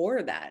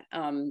before that.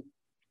 And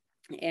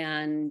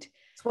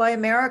that's why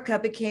America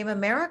became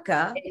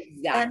America.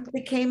 Exactly. And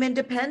became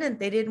independent.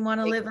 They didn't want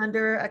to live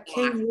under a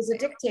king who was a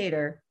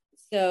dictator.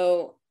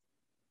 So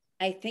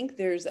I think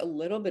there's a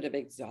little bit of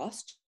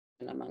exhaustion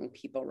among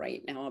people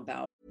right now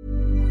about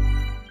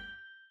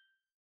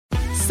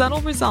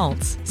subtle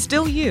results,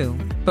 still you,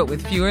 but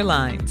with fewer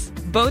lines.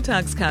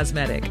 Botox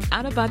Cosmetic,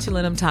 out of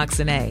botulinum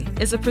toxin A,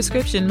 is a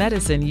prescription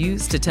medicine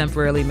used to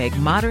temporarily make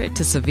moderate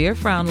to severe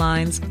frown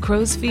lines,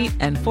 crow's feet,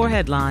 and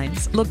forehead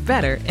lines look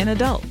better in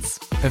adults.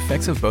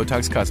 Effects of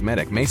Botox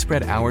Cosmetic may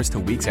spread hours to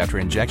weeks after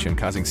injection,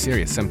 causing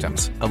serious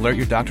symptoms. Alert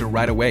your doctor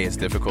right away as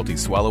difficulty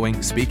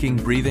swallowing, speaking,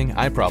 breathing,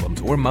 eye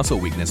problems, or muscle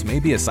weakness may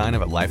be a sign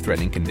of a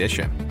life-threatening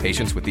condition.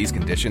 Patients with these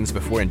conditions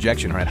before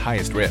injection are at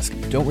highest risk.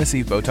 Don't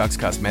receive Botox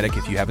Cosmetic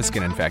if you have a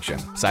skin infection.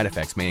 Side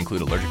effects may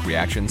include allergic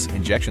reactions,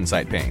 injection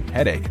site pain,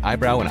 headache,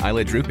 eyebrow and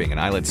eyelid drooping,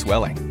 and eyelid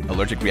swelling.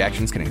 Allergic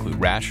reactions can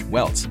include rash,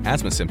 welts,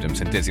 asthma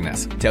symptoms, and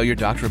dizziness. Tell your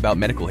doctor about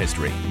medical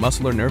history,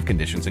 muscle or nerve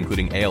conditions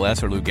including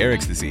ALS or Lou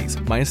Gehrig's disease,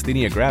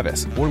 myasthenia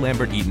gravis, or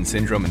Lambert-Eaton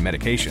syndrome, and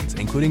medications,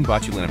 including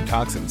botulinum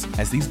toxins,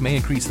 as these may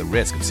increase the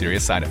risk of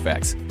serious side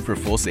effects. For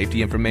full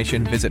safety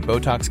information, visit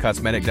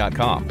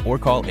BotoxCosmetic.com or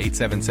call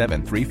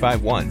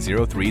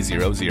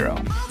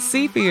 877-351-0300.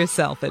 See for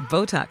yourself at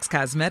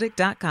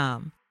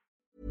BotoxCosmetic.com.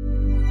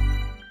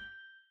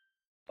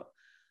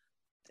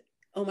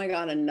 Oh my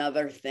God,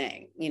 another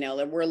thing,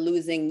 that we're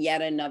losing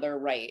yet another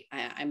right.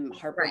 I'm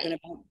heartbroken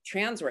about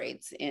trans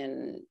rights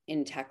in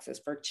Texas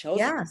for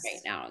children right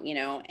now,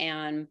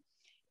 and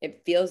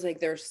it feels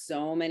like there's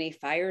so many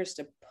fires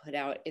to put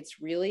out.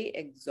 It's really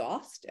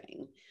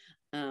exhausting.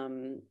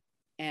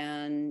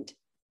 And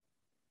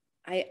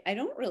I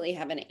don't really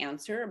have an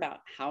answer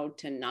about how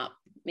to not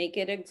make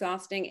it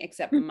exhausting,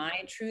 except my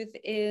truth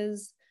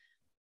is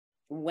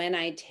when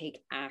I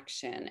take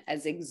action,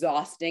 as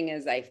exhausted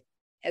as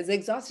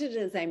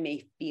I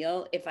may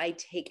feel, if I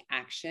take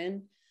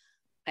action,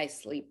 I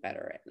sleep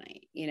better at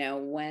night.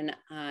 When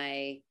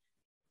I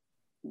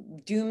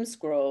doom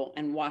scroll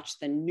and watch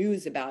the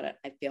news about it,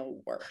 I feel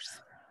worse.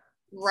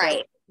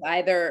 Right. So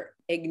either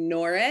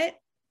ignore it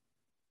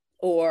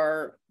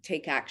or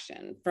take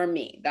action. For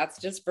me,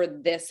 that's just for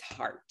this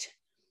heart.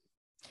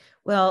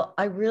 Well,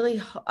 I agree.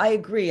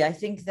 I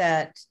think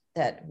that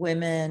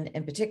women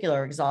in particular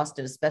are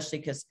exhausted, especially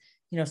because,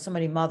 so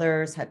many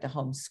mothers had to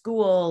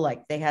homeschool,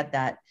 like they had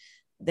that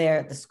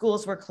the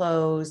schools were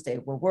closed. They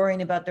were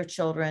worrying about their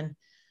children.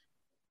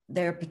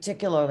 They're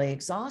particularly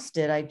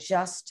exhausted. I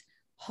just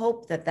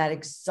hope that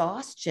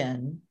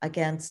exhaustion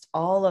against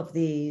all of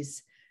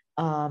these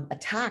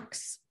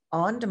attacks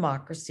on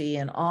democracy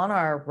and on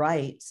our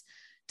rights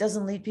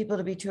doesn't lead people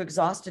to be too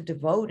exhausted to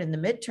vote in the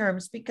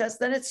midterms, because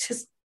then it's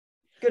just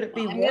going to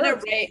be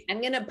worse.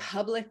 I'm going to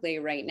publicly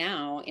right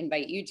now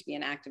invite you to be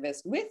an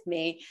activist with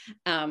me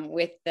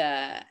with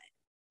the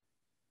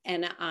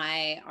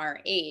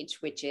NIRH,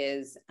 which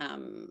is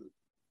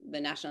the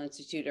National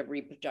Institute of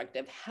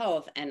Reproductive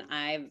Health. And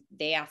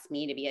they asked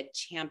me to be a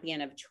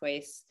champion of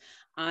choice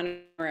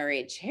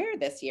honorary chair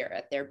this year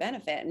at their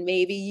benefit. And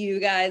maybe you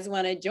guys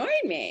want to join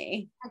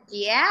me.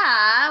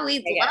 Yeah,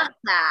 we'd love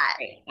that.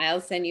 Great.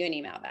 I'll send you an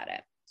email about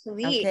it.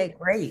 Sweet. Okay,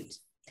 great.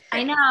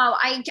 I know.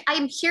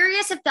 I'm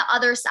curious if the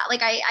other side,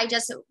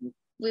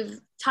 we've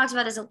talked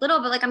about this a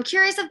little, but I'm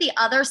curious if the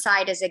other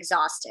side is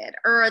exhausted,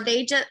 or are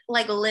they just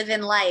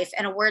living life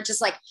and we're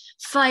just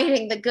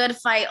fighting the good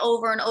fight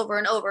over and over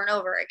and over and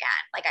over again.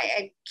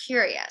 I'm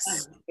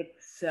curious.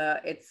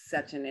 It's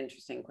such an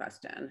interesting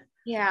question.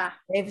 Yeah.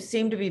 They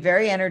seem to be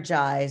very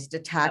energized,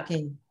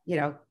 attacking,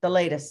 the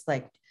latest,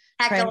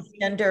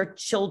 transgender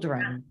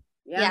children.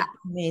 Yeah.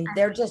 I mean,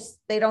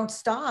 they don't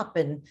stop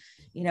and,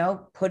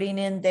 putting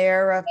in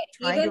their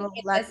trying to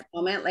elect. This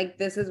moment,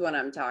 this is what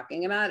I'm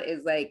talking about,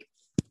 is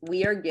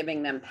we are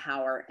giving them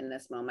power in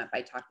this moment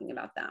by talking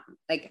about them.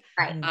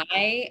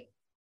 Right.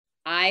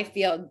 I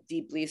feel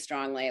deeply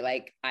strongly,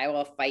 I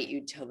will fight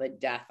you till the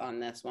death on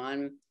this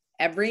one.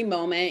 Every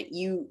moment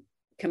you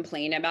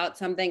complain about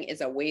something is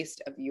a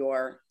waste of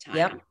your time.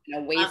 Yep.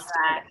 And a waste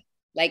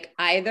of,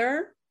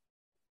 either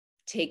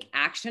take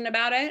action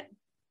about it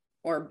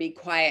or be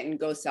quiet and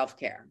go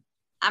self-care.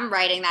 I'm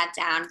writing that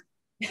down.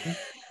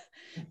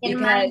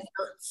 Because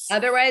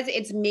otherwise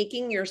it's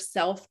making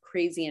yourself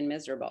crazy and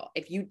miserable.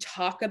 If you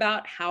talk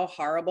about how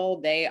horrible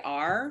they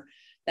are,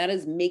 that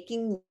is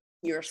making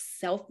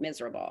yourself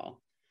miserable.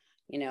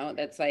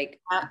 That's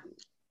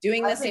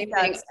doing the same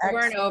thing over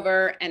and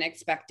over and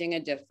expecting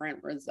a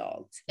different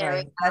result.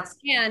 Right. That's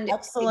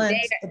excellent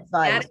advice.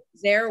 That is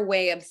their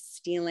way of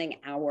stealing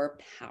our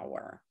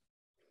power.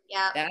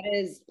 Yeah. That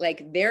is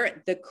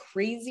the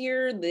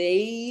crazier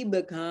they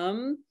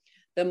become,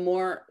 the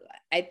more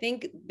I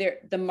think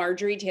the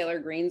Marjorie Taylor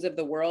Greens of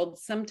the world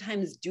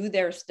sometimes do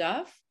their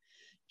stuff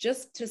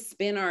just to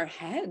spin our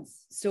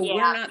heads. So we're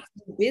not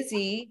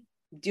busy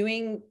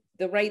doing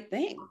the right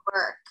thing.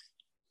 Work.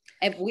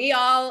 If we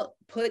all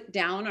put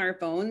down our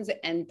phones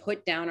and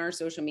put down our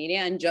social media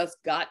and just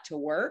got to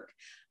work,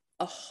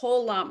 a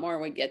whole lot more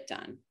would get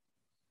done.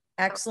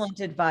 Excellent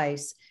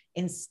advice.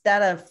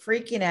 Instead of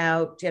freaking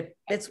out,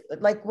 it's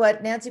like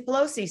what Nancy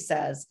Pelosi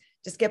says,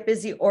 just get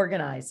busy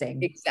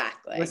organizing.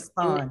 Exactly.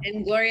 Respond.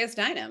 And Gloria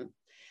Steinem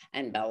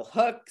and Bell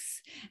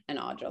Hooks and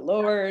Audre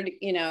Lorde,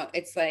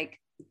 it's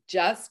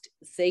just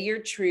say your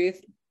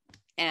truth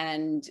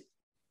and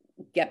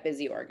get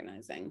busy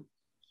organizing.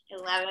 I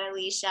love it,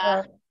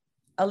 Alicia.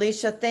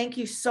 Alicia, thank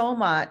you so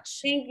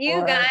much. Thank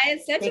you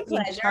guys. Such a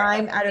pleasure.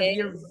 Time out of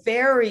your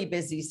very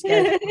busy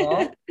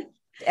schedule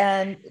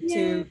and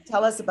to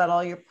tell us about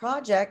all your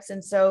projects.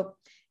 And so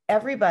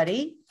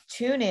everybody,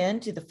 tune in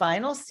to the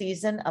final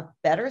season of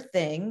Better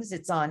Things.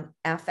 It's on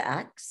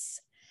FX.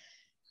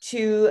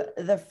 To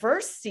the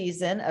first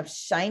season of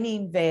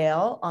Shining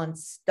Vale on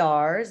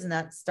Stars, and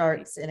that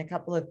starts in a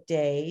couple of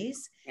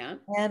days. Yeah.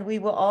 And we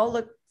will all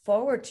look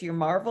forward to your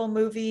Marvel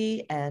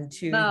movie and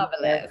to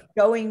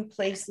Going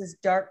Places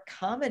dark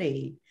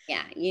comedy.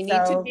 Yeah, you need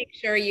to make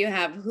sure you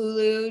have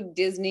Hulu,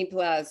 Disney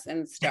Plus,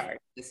 and Stars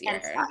this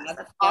year.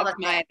 That's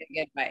my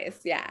big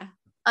advice. Yeah.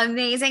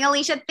 Amazing.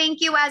 Alicia,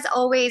 thank you as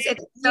always.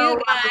 It's so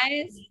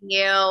guys.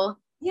 You.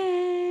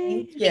 Yay.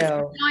 Thank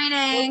you.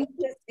 Joining.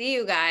 Good to see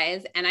you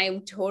guys. And I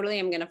totally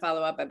am going to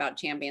follow up about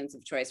Champions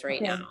of Choice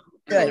right now.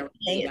 Good.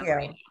 Thank you.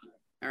 Right now.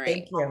 All right.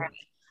 Thank you.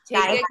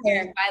 Take good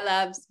care. Bye,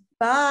 loves.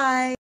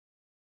 Bye.